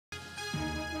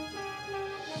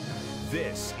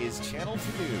This is Channel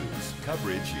 2 News,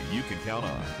 coverage you can count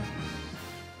on.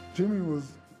 Jimmy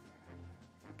was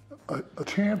a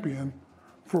champion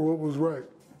for what was right.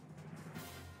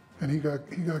 And he got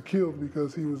killed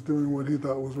because he was doing what he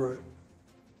thought was right.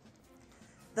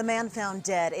 The man found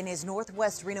dead in his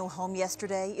Northwest Reno home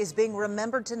yesterday is being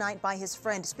remembered tonight by his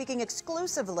friend, speaking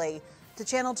exclusively to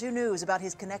Channel 2 News about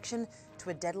his connection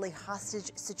to a deadly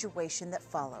hostage situation that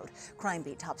followed. Crime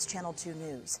Beat tops Channel 2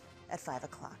 News at 5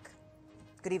 o'clock.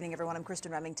 Good evening, everyone. I'm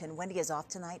Kristen Remington. Wendy is off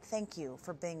tonight. Thank you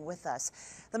for being with us.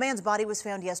 The man's body was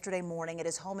found yesterday morning at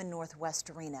his home in Northwest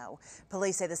Reno.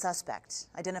 Police say the suspect,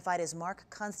 identified as Mark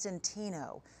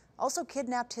Constantino, also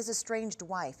kidnapped his estranged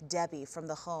wife, Debbie, from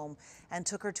the home and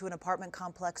took her to an apartment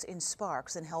complex in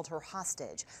Sparks and held her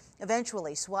hostage.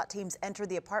 Eventually, SWAT teams entered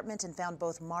the apartment and found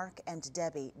both Mark and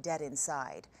Debbie dead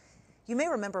inside. You may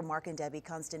remember Mark and Debbie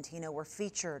Constantino were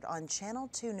featured on Channel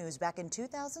 2 News back in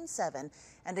 2007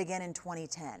 and again in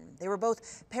 2010. They were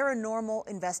both paranormal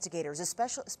investigators,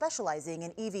 specializing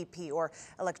in EVP, or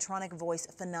electronic voice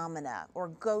phenomena, or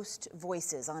ghost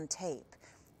voices on tape.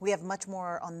 We have much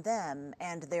more on them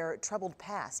and their troubled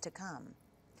past to come.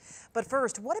 But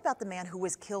first, what about the man who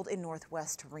was killed in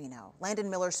Northwest Reno? Landon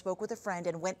Miller spoke with a friend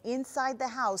and went inside the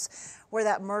house where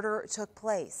that murder took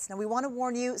place. Now, we want to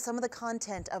warn you, some of the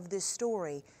content of this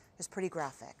story is pretty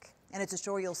graphic, and it's a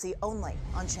story you'll see only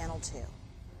on Channel 2.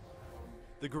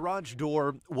 The garage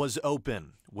door was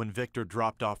open when Victor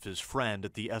dropped off his friend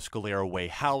at the Escalera Way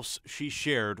house she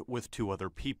shared with two other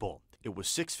people. It was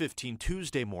 6:15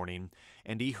 Tuesday morning,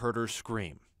 and he heard her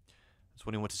scream. That's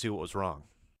when he went to see what was wrong.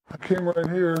 I came right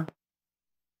here,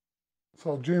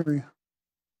 saw Jimmy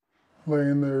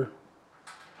laying there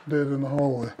dead in the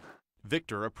hallway.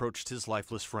 Victor approached his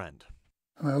lifeless friend.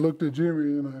 And I looked at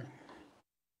Jimmy and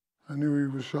I knew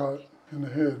he was shot in the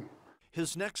head.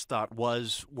 His next thought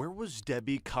was, where was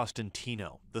Debbie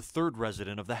Constantino, the third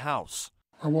resident of the house?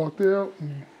 I walked out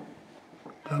and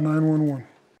got 911.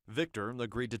 Victor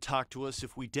agreed to talk to us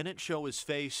if we didn't show his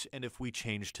face and if we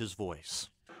changed his voice.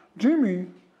 Jimmy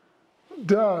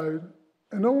died,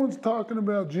 and no one's talking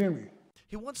about Jimmy.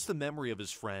 He wants the memory of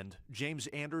his friend, James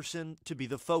Anderson, to be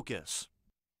the focus.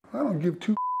 I don't give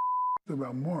two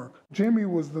about Mark. Jimmy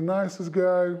was the nicest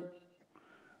guy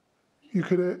you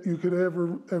could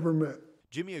ever met.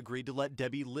 Jimmy agreed to let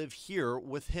Debbie live here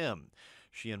with him.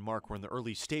 She and Mark were in the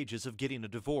early stages of getting a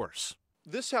divorce.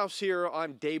 This house here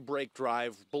on Daybreak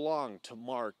Drive belonged to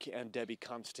Mark and Debbie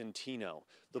Constantino.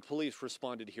 The police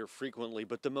responded here frequently,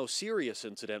 but the most serious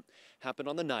incident happened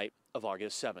on the night of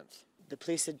August 7th. The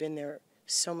police had been there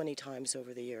so many times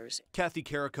over the years. Kathy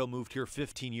Carrico moved here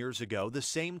 15 years ago, the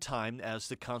same time as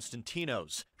the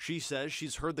Constantinos. She says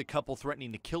she's heard the couple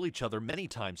threatening to kill each other many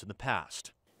times in the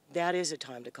past. That is a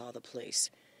time to call the police,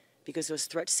 because those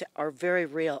threats are very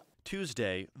real.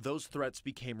 Tuesday, those threats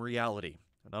became reality.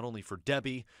 Not only for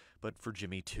Debbie, but for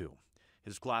Jimmy too.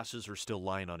 His glasses are still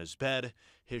lying on his bed.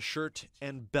 His shirt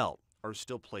and belt are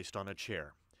still placed on a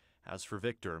chair. As for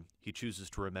Victor, he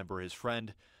chooses to remember his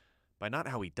friend by not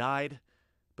how he died,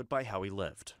 but by how he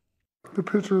lived. The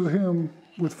picture of him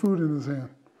with food in his hand.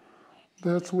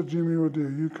 That's what Jimmy would do.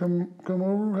 You come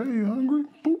over, hey, you hungry?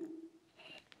 Boop.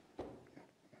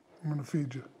 I'm gonna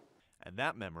feed you. And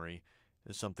that memory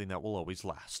is something that will always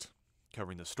last.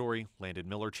 Covering the story, Landon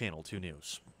Miller, Channel 2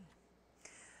 News.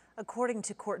 According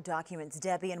to court documents,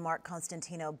 Debbie and Mark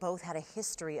Constantino both had a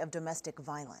history of domestic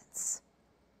violence.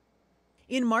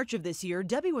 In March of this year,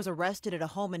 Debbie was arrested at a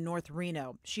home in North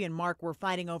Reno. She and Mark were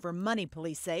fighting over money,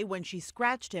 police say. When she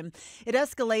scratched him, it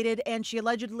escalated and she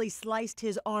allegedly sliced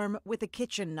his arm with a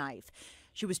kitchen knife.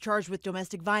 She was charged with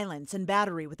domestic violence and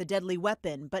battery with a deadly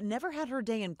weapon, but never had her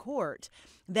day in court.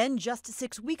 Then, just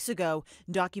 6 weeks ago,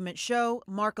 documents show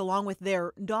Mark, along with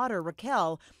their daughter,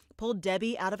 Raquel, pulled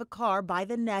Debbie out of a car by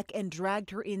the neck and dragged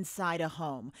her inside a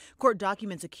home. Court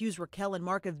documents accuse Raquel and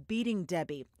Mark of beating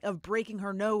Debbie, of breaking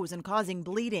her nose and causing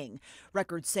bleeding.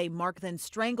 Records say Mark then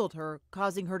strangled her,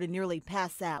 causing her to nearly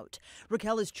pass out.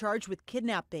 Raquel is charged with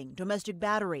kidnapping, domestic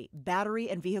battery,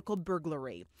 and vehicle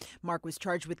burglary. Mark was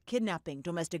charged with kidnapping,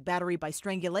 domestic battery by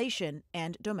strangulation,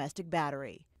 and domestic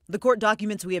battery. The court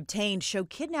documents we obtained show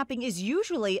kidnapping is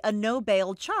usually a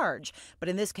no-bail charge, but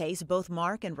in this case, both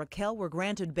Mark and Raquel were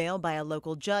granted bail by a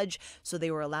local judge, so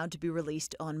they were allowed to be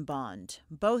released on bond.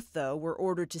 Both, though, were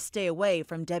ordered to stay away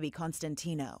from Debbie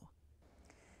Constantino.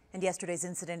 And yesterday's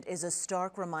incident is a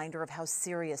stark reminder of how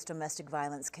serious domestic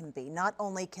violence can be. Not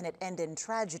only can it end in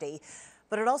tragedy,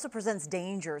 but it also presents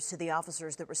dangers to the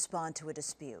officers that respond to a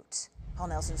dispute. Paul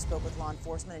Nelson spoke with law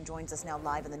enforcement and joins us now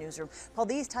live in the newsroom. Paul,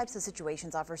 these types of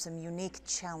situations offer some unique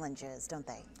challenges, don't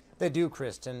they? They do,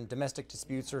 Kristen. Domestic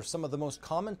disputes are some of the most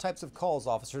common types of calls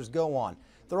officers go on.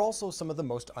 They're also some of the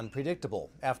most unpredictable.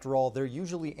 After all, they're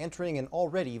usually entering an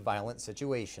already violent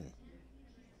situation.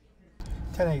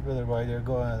 10-8 with everybody there,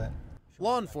 go on then.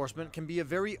 Law enforcement can be a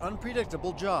very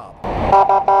unpredictable job.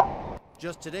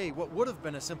 Just today, what would have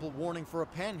been a simple warning for a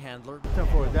panhandler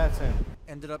 10-4, that's it.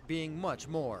 ended up being much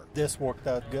more. This worked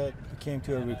out good. It came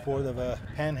to a report of a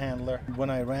panhandler. When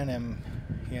I ran him,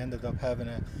 he ended up having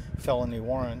a felony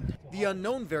warrant. The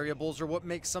unknown variables are what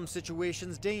makes some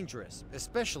situations dangerous,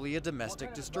 especially a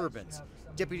domestic disturbance.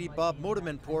 Deputy Bob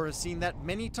Motimanpour has seen that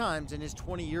many times in his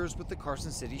 20 years with the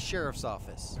Carson City Sheriff's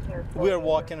Office. We are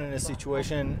walking in a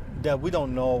situation that we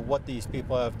don't know what these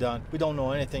people have done. We don't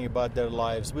know anything about their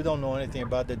lives. We don't know anything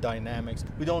about the dynamics.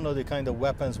 We don't know the kind of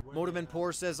weapons.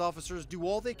 Motimanpour says officers do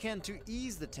all they can to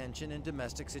ease the tension in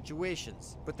domestic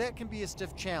situations, but that can be a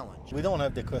stiff challenge. We don't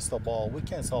have the crystal ball. We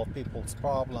can't solve people's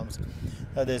problems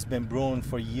that has been brewing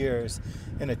for years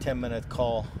in a 10-minute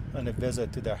call and a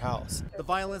visit to their house. The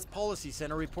Violence Policy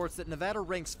Center reports that Nevada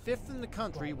ranks 5th in the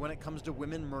country when it comes to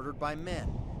women murdered by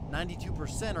men.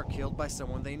 92% are killed by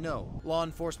someone they know. Law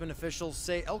enforcement officials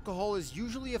say alcohol is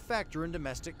usually a factor in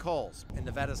domestic calls, and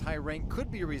Nevada's high rank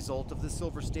could be a result of the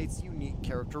Silver State's unique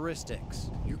characteristics.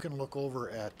 You can look over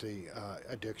at the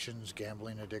addictions,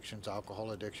 gambling addictions,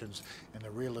 alcohol addictions, and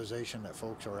the realization that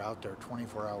folks are out there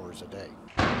 24 hours a day.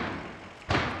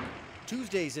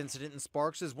 Tuesday's incident in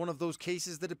Sparks is one of those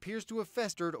cases that appears to have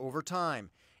festered over time,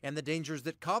 and the dangers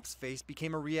that cops face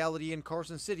became a reality in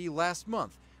Carson City last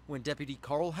month when Deputy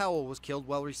Carl Howell was killed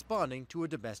while responding to a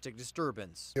domestic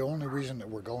disturbance. The only reason that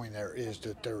we're going there is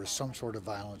that there is some sort of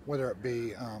violence, whether it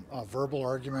be a verbal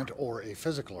argument or a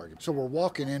physical argument. So we're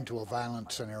walking into a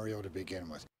violent scenario to begin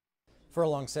with.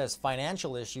 Furlong says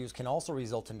financial issues can also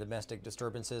result in domestic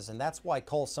disturbances, and that's why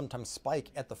calls sometimes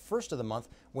spike at the first of the month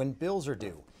when bills are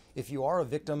due. If you are a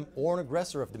victim or an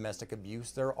aggressor of domestic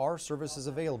abuse, there are services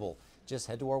available. Just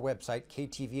head to our website,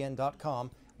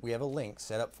 KTVN.com. We have a link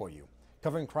set up for you.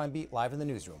 Covering Crime Beat live in the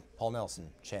newsroom, Paul Nelson,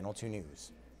 Channel 2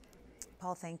 News.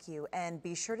 Paul, thank you. And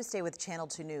be sure to stay with Channel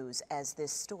 2 News as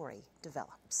this story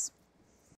develops.